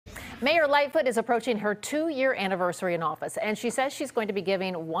Mayor Lightfoot is approaching her 2-year anniversary in office, and she says she's going to be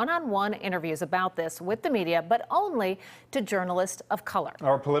giving one-on-one interviews about this with the media, but only to journalists of color.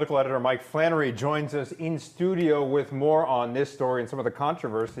 Our political editor Mike Flannery joins us in studio with more on this story and some of the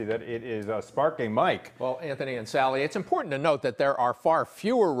controversy that it is sparking. Mike. Well, Anthony and Sally, it's important to note that there are far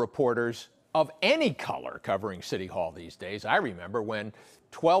fewer reporters of any color covering City Hall these days. I remember when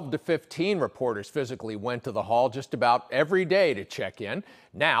 12 to 15 reporters physically went to the hall just about every day to check in.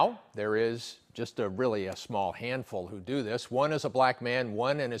 Now there is just really a small handful who do this. One is a black man,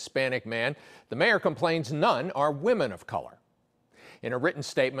 one an Hispanic man. The mayor complains none are women of color. In a written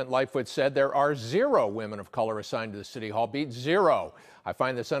statement, Lightfoot said there are 0 women of color assigned to the City Hall beat. 0. I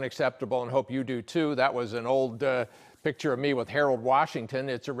find this unacceptable and hope you do too. That was an old picture of me with Harold Washington.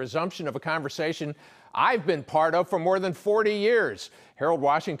 It's a resumption of a conversation I've been part of for more than 40 years. Harold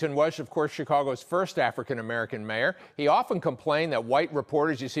Washington was, of course, Chicago's first African-American mayor. He often complained that white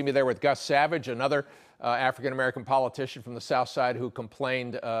reporters, you see me there with Gus Savage, another African-American politician from the South Side who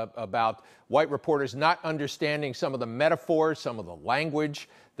complained about white reporters not understanding some of the metaphors, some of the language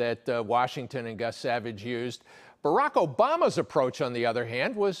that Washington and Gus Savage used. Barack Obama's approach, on the other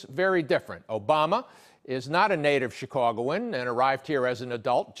hand, was very different. Obama is not a native Chicagoan and arrived here as an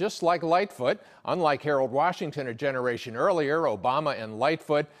adult, just like Lightfoot. Unlike Harold Washington a generation earlier, Obama and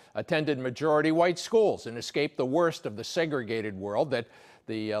Lightfoot attended majority white schools and escaped the worst of the segregated world that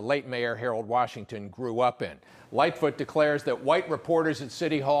the late Mayor Harold Washington grew up in. Lightfoot declares that white reporters at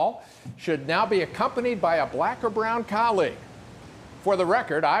City Hall should now be accompanied by a black or brown colleague. For the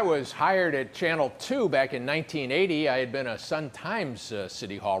record, I was hired at Channel 2 back in 1980. I had been a Sun-Times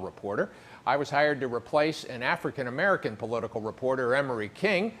City Hall reporter. I was hired to replace an African-American political reporter, Emery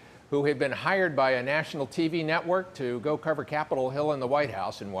King, who had been hired by a national TV network to go cover Capitol Hill and the White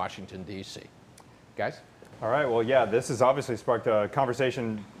House in Washington, D.C. Guys? All right, well, yeah, this has obviously sparked a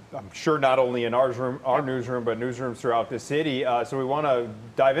conversation, I'm sure not only in our newsroom, but newsrooms throughout the city. So we want to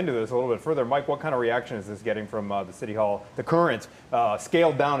dive into this a little bit further. Mike, what kind of reaction is this getting from the City Hall, the current,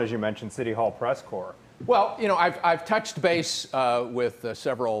 scaled down, as you mentioned, City Hall press corps? Well, you know, I've touched base with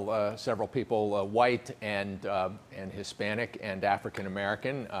several people, white and Hispanic and African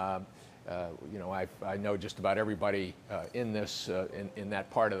American. You know, I know just about everybody in this in that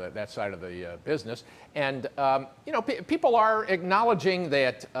part of that side of the business, and you know, people are acknowledging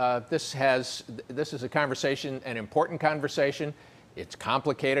that this is a conversation, an important conversation. It's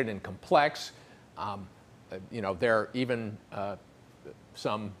complicated and complex. You know, there are even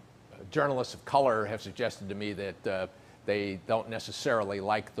some journalists of color have suggested to me that they don't necessarily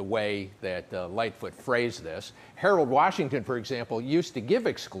like the way that Lightfoot phrased this. Harold Washington, for example, used to give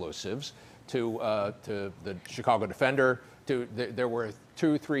exclusives to the Chicago Defender. There were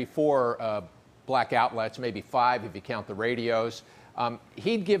 2, 3, 4 black outlets, maybe 5 if you count the radios.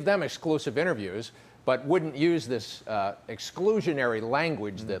 He'd give them exclusive interviews, but wouldn't use this exclusionary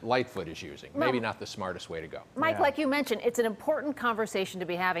language that Lightfoot is using. Maybe not the smartest way to go. Mike, like you mentioned, it's an important conversation to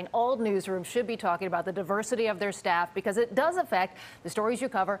be having. All newsrooms should be talking about the diversity of their staff because it does affect the stories you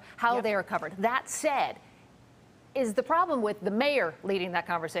cover, how they are covered. That said, is the problem with the mayor leading that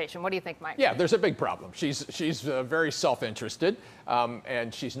conversation? What do you think, Mike? Yeah, there's a big problem. She's very self-interested,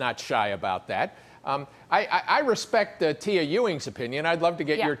 and she's not shy about that. I respect Tia Ewing's opinion. I'd love to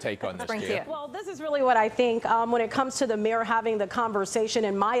get your take on this, Tia. Well, this is really what I think when it comes to the mayor having the conversation.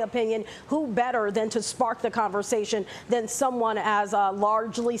 In my opinion, who better than to spark the conversation than someone as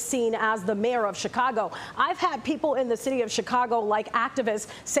largely seen as the mayor of Chicago? I've had people in the city of Chicago, like activists,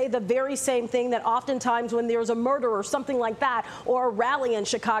 say the very same thing, that oftentimes when there's a murder or something like that, or a rally in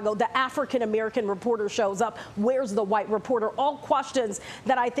Chicago, the African-American reporter shows up. Where's the white reporter? All questions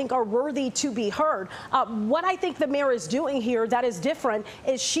that I think are worthy to be heard. What I think the mayor is doing here that is different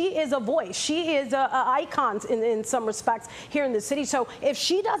is she is a voice. She is an icon in some respects here in the city. So if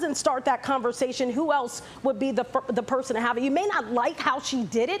she doesn't start that conversation, who else would be the person to have it? You may not like how she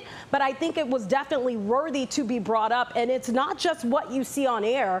did it, but I think it was definitely worthy to be brought up. And it's not just what you see on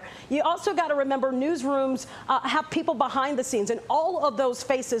air. You also got to remember newsrooms have people behind the scenes, and all of those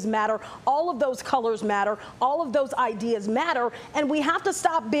faces matter. All of those colors matter. All of those ideas matter. And we have to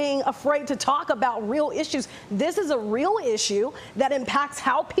stop being afraid to talk about real issues. This is a real issue that impacts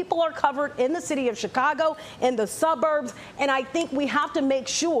how people are covered in the city of Chicago, in the suburbs, and I think we have to make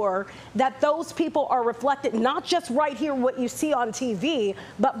sure that those people are reflected, not just right here what you see on TV,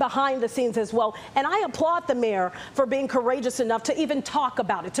 but behind the scenes as well. And I applaud the mayor for being courageous enough to even talk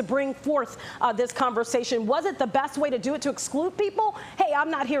about it, to bring forth this conversation. Was it the best way to do it, to exclude people? Hey,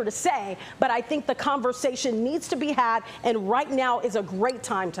 I'm not here to say, but I think the conversation needs to be had, and right now is a great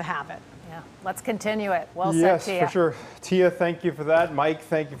time to have it. Yeah. Let's continue it. Well said, Yes, Tia. for sure. Tia, thank you for that. Mike,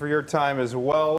 thank you for your time as well.